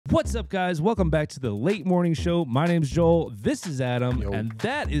What's up, guys? Welcome back to the late morning show. My name's Joel. This is Adam. Yo. And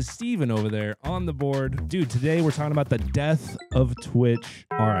that is Steven over there on the board. Dude, today we're talking about the death of Twitch.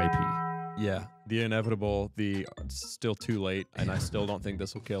 RIP. Yeah, the inevitable, it's still too late, and I still don't think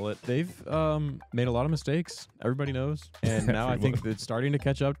this will kill it. They've made a lot of mistakes, everybody knows, and now I think it's starting to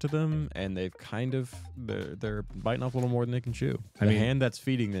catch up to them, and they've they're biting off a little more than they can chew. The hand that's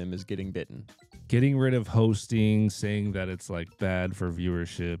feeding them is getting bitten. Getting rid of hosting, saying that it's like bad for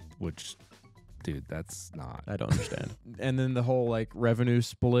viewership, which, dude, that's not. I don't understand. And then the whole like revenue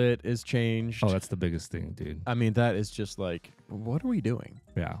split is changed. Oh, that's the biggest thing, dude. I mean, that is just like, what are we doing?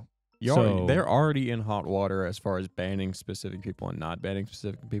 Yeah. They're already in hot water as far as banning specific people and not banning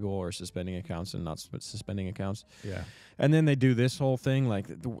specific people, or suspending accounts and not suspending accounts. Yeah. And then they do this whole thing. Like,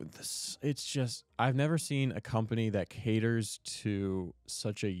 it's just, I've never seen a company that caters to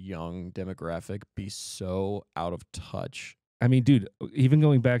such a young demographic be so out of touch. I mean, dude, even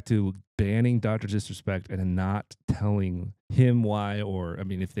going back to banning Dr. Disrespect and then not telling him why, or, I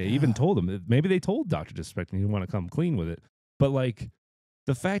mean, if they even told him, maybe they told Dr. Disrespect and he didn't want to come clean with it. But, like,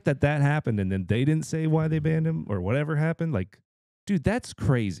 the fact that happened and then they didn't say why they banned him or whatever happened, like, dude, that's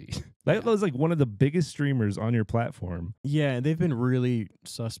crazy. That was like one of the biggest streamers on your platform. Yeah, and they've been really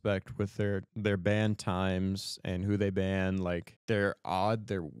suspect with their ban times and who they ban. Like, they're odd,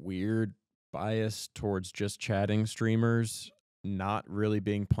 they're weird, biased towards just chatting streamers not really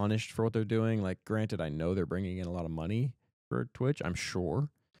being punished for what they're doing. Like, granted, I know they're bringing in a lot of money for Twitch, I'm sure,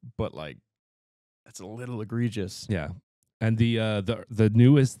 but like, that's a little egregious. Yeah. And the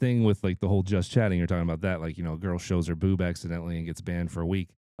newest thing with like the whole just chatting, you're talking about that, like, you know, a girl shows her boob accidentally and gets banned for a week.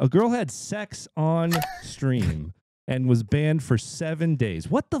 A girl had sex on stream and was banned for 7 days.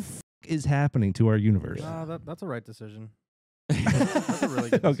 What the f is happening to our universe? That's a right decision. That's a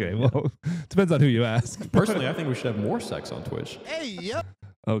really good decision. Okay, well, depends on who you ask. Personally, I think we should have more sex on Twitch. Hey, yep.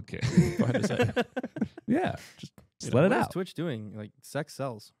 Okay. Go ahead and say. Yeah. Just let it What is out. Twitch doing? Like, sex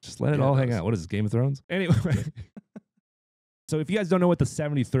sells. Just let it Yeah, all it hang does. out. What is this, Game of Thrones? Anyway. So if you guys don't know what the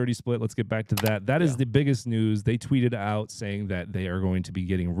 70-30 split, let's get back to that. That is the biggest news. They tweeted out saying that they are going to be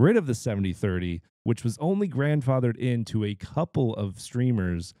getting rid of the 70-30, which was only grandfathered into a couple of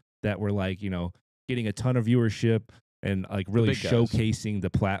streamers that were like, you know, getting a ton of viewership and like really showcasing the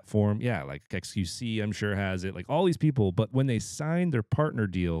platform. Yeah, like XQC, I'm sure, has it. Like all these people. But when they signed their partner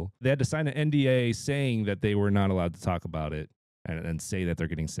deal, they had to sign an NDA saying that they were not allowed to talk about it and say that they're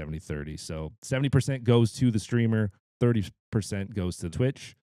getting 70-30. So 70% goes to the streamer, 30% goes to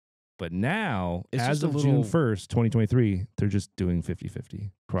Twitch. But now, It's as just a of June little- 1st, 2023, they're just doing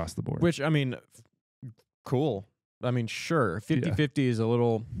 50-50 across the board. Which, I mean, cool. I mean, sure, 50-50 is a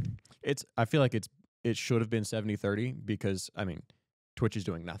little, I feel like it should have been 70-30 because, I mean, Twitch is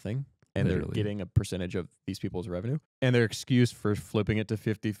doing nothing and Literally. they're getting a percentage of these people's revenue. And their excuse for flipping it to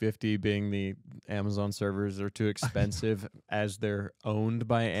 50-50 being the Amazon servers are too expensive as they're owned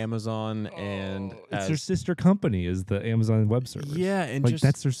by Amazon and it's their sister company is the Amazon Web Services. Yeah, and like just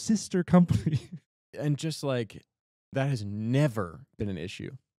that's their sister company. and just like that has never been an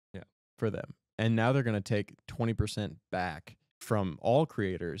issue for them. And now they're going to take 20% back from all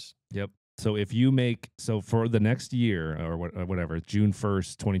creators. Yep. So if you for the next year or whatever, June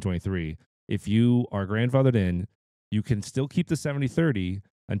 1st, 2023, if you are grandfathered in, you can still keep the 70-30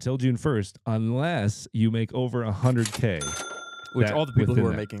 until June 1st, unless you make over 100K. Which all the people who are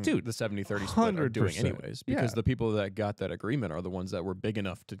that. making Dude, the 70-30 split are doing 100%. anyways. Because Yeah. the people that got that agreement are the ones that were big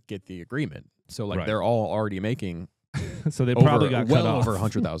enough to get the agreement. So like Right. they're all already making So they probably got cut well off. over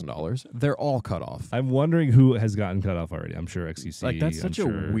 $100,000. They're all cut off. I'm wondering who has gotten cut off already. I'm sure XQC. Like that's I'm such a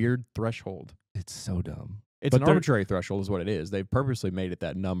sure. weird threshold. It's so dumb. It's But an they're- arbitrary threshold is what it is. They've purposely made it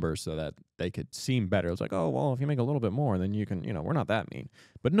that number so that they could seem better. It's like, oh, well, if you make a little bit more, then you can, we're not that mean.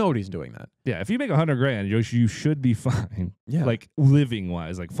 But nobody's doing that. Yeah, if you make 100 grand, you should be fine. Yeah. Like living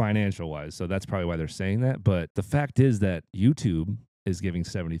wise, like financial wise. So that's probably why they're saying that. But the fact is that YouTube is giving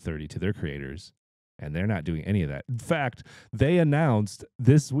 70-30 to their creators, and they're not doing any of that. In fact, they announced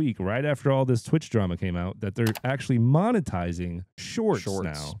this week, right after all this Twitch drama came out, that they're actually monetizing shorts.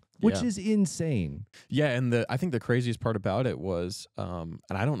 Now, which is insane. Yeah, and I think the craziest part about it was, and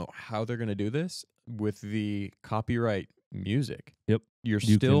I don't know how they're going to do this with the copyright music. Yep. You're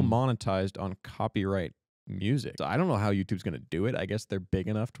You still can- monetized on copyright music. So I don't know how YouTube's going to do it. I guess they're big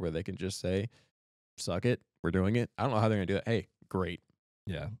enough to where they can just say, suck it, we're doing it. I don't know how they're going to do it. Hey, great.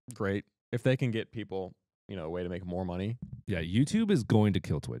 Yeah. Great. If they can get people, a way to make more money. Yeah, YouTube is going to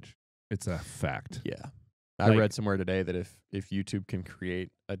kill Twitch. It's a fact. Yeah. I read somewhere today that if YouTube can create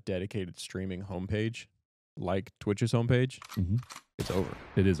a dedicated streaming homepage like Twitch's homepage, it's over.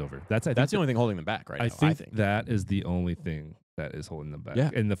 It is over. That's the only thing holding them back right now. I think that is the only thing that is holding them back. Yeah.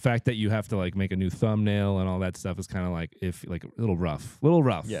 And the fact that you have to like make a new thumbnail and all that stuff is kind of like a little rough.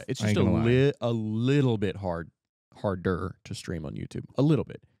 Yeah, it's just a little bit harder to stream on YouTube. A little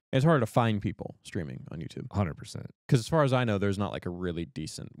bit. It's harder to find people streaming on YouTube. 100%. Because as far as I know, there's not like a really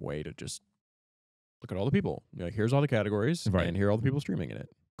decent way to just look at all the people. Like, here's all the categories, Right. and here are all the people streaming in it.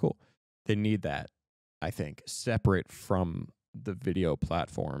 Cool. They need that, I think, separate from the video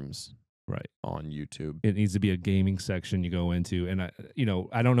platforms. Right. On YouTube. It needs to be a gaming section you go into. And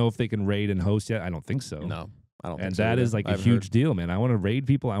I don't know if they can raid and host yet. I don't think so. No, I don't think and so. that either. is like a I've huge heard. deal, man. I want to raid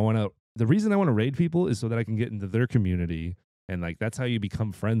people. The reason I want to raid people is so that I can get into their community. And like that's how you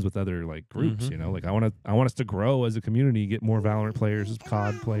become friends with other like groups, Mhm. you know? Like I want us to grow as a community, get more Valorant players,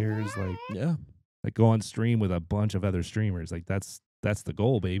 COD players, like go on stream with a bunch of other streamers. Like that's the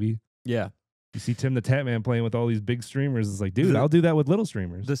goal, baby. Yeah. You see Tim the Tatman playing with all these big streamers. It's like, dude, I'll do that with little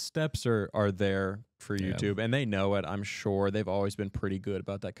streamers. The steps are there for Yeah. YouTube, and they know it. I'm sure they've always been pretty good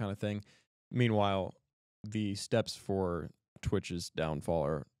about that kind of thing. Meanwhile, the steps for Twitch's downfall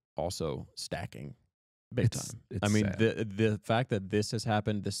are also stacking big time. I mean, sad. the fact that this has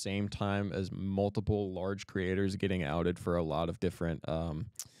happened the same time as multiple large creators getting outed for a lot of different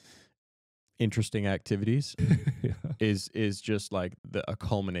interesting activities Yeah. is just like a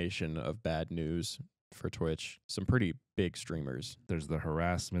culmination of bad news for Twitch. Some pretty big streamers. There's the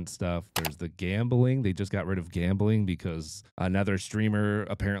harassment stuff. There's the gambling. They just got rid of gambling because another streamer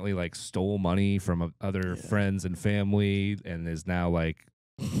apparently like stole money from other friends and family and is now like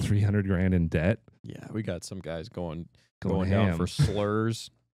 300 grand in debt. Yeah, we got some guys going Going down ham. for slurs.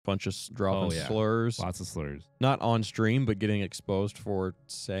 Bunch of dropping slurs. Lots of slurs. Not on stream, but getting exposed for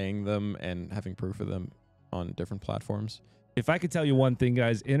saying them and having proof of them on different platforms. If I could tell you one thing,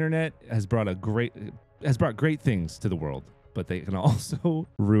 guys, internet has brought great things to the world, but they can also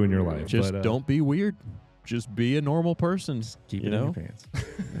ruin your life. Just but, don't be weird. Just be a normal person. keep it you in know? your pants.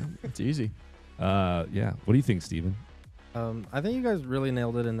 It's easy. Yeah. What do you think, Steven? I think you guys really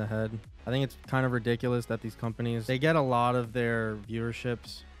nailed it in the head. I think it's kind of ridiculous that these companies, they get a lot of their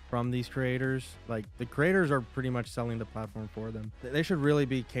viewerships from these creators. Like the creators are pretty much selling the platform for them. They should really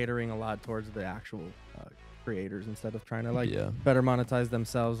be catering a lot towards the actual creators instead of trying to better monetize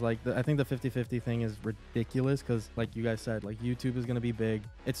themselves. Like I think the 50-50 thing is ridiculous because like you guys said, like YouTube is going to be big.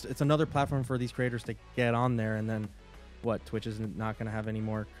 It's another platform for these creators to get on there, and then what, Twitch is not going to have any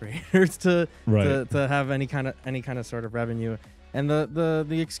more creators to have any kind of sort of revenue. And the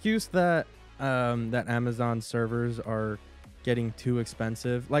excuse that that Amazon servers are getting too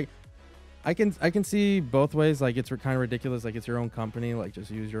expensive, like I can see both ways. Like it's kind of ridiculous. Like it's your own company, like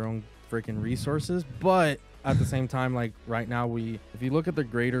just use your own freaking resources. But at the same time, like right now, if you look at the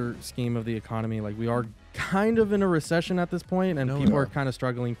greater scheme of the economy, like we are kind of in a recession at this point, and people are kind of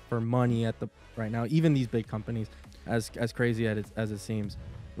struggling for money right now. Even these big companies, as crazy as it seems,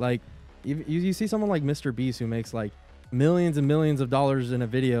 like you see someone like Mr. Beast who makes like millions and millions of dollars in a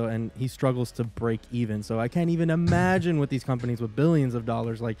video and he struggles to break even. So I can't even imagine with these companies with billions of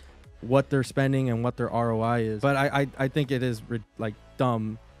dollars, like what they're spending and what their ROI is. But I think it is like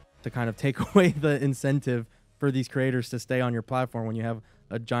dumb to kind of take away the incentive for these creators to stay on your platform when you have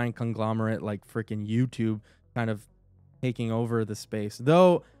a giant conglomerate like freaking YouTube kind of taking over the space.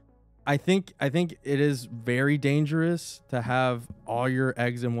 Though I think it is very dangerous to have all your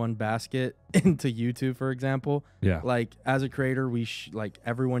eggs in one basket into YouTube, for example. Yeah. Like as a creator,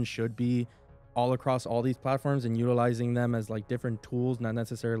 everyone should be all across all these platforms and utilizing them as like different tools, not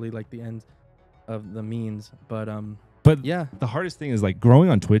necessarily like the ends of the means. But yeah, the hardest thing is like growing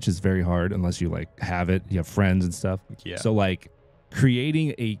on Twitch is very hard unless you like have it, you have friends and stuff. Yeah. So like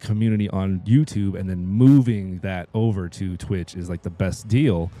creating a community on YouTube and then moving that over to Twitch is like the best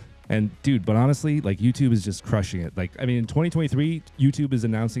deal. And dude, but honestly, like YouTube is just crushing it. Like, I mean, in 2023, YouTube is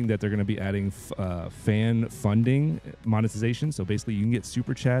announcing that they're going to be adding fan funding monetization. So basically you can get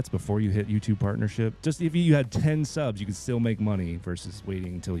super chats before you hit YouTube partnership. Just if you had 10 subs, you could still make money versus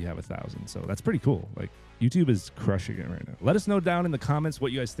waiting until you have 1,000. So that's pretty cool. Like YouTube is crushing it right now. Let us know down in the comments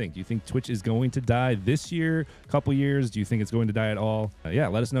what you guys think. Do you think Twitch is going to die this year, couple years? Do you think it's going to die at all? Yeah,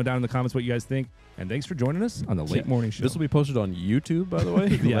 let us know down in the comments what you guys think. And thanks for joining us on the Late Morning Show. This will be posted on YouTube, by the way.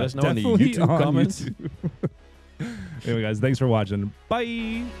 Yeah, let us know in the definitely YouTube on comments. YouTube. Anyway, guys, thanks for watching.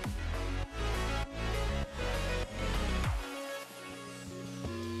 Bye.